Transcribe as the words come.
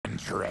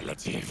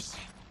relatives.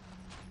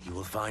 You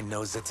will find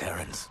no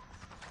Zaterrans.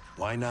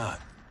 Why not?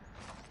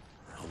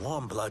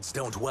 Warmbloods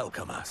don't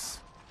welcome us.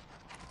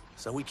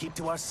 So we keep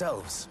to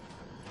ourselves,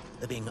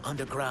 living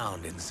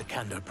underground in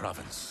Sikander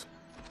province.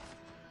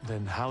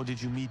 Then how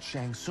did you meet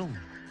Shang Tsung?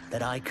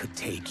 That I could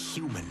take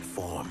human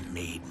form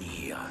made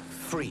me a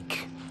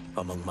freak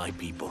among my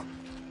people.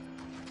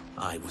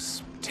 I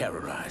was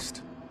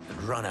terrorized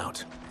and run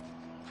out,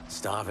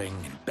 starving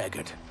and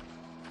beggared.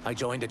 I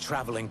joined a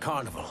traveling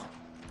carnival.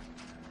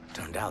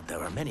 Turned out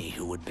there are many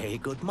who would pay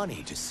good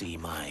money to see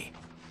my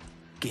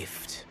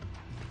gift.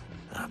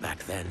 Back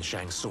then,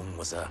 Shang Tsung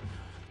was a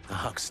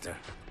huckster.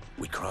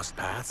 We crossed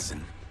paths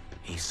and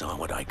he saw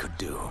what I could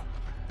do.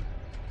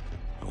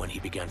 When he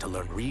began to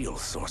learn real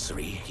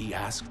sorcery, he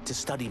asked to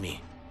study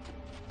me.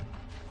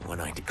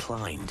 When I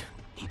declined,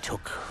 he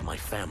took my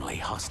family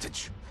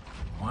hostage.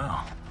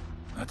 Well,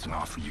 that's an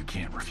offer you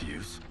can't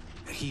refuse.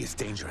 He is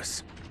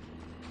dangerous,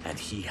 and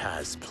he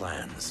has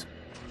plans.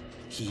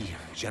 He,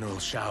 General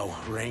Shao,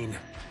 Rain,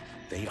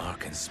 they are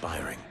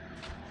conspiring.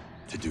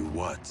 To do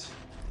what?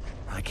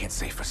 I can't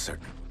say for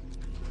certain.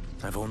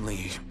 I've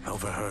only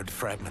overheard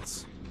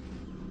fragments.